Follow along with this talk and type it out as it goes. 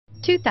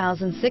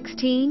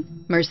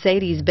2016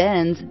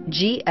 Mercedes-Benz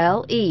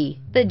GLE.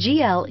 The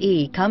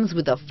GLE comes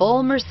with a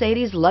full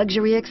Mercedes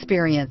luxury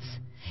experience.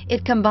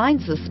 It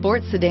combines the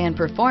sports sedan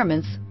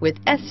performance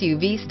with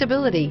SUV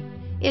stability.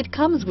 It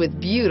comes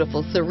with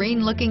beautiful,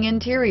 serene-looking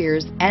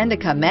interiors and a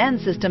command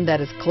system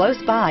that is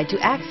close by to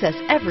access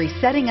every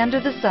setting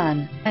under the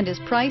sun, and is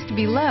priced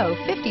below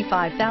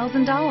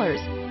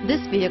 $55,000.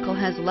 This vehicle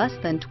has less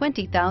than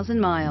 20,000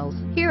 miles.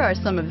 Here are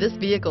some of this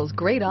vehicle's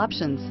great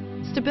options: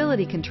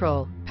 stability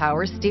control,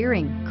 power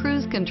steering,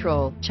 cruise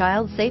control,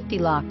 child safety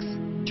locks,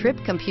 trip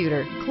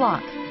computer,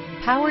 clock,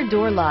 power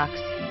door locks,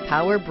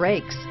 power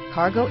brakes,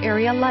 cargo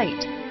area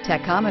light,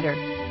 tachometer.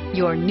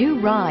 Your new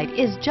ride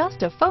is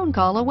just a phone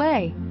call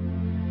away.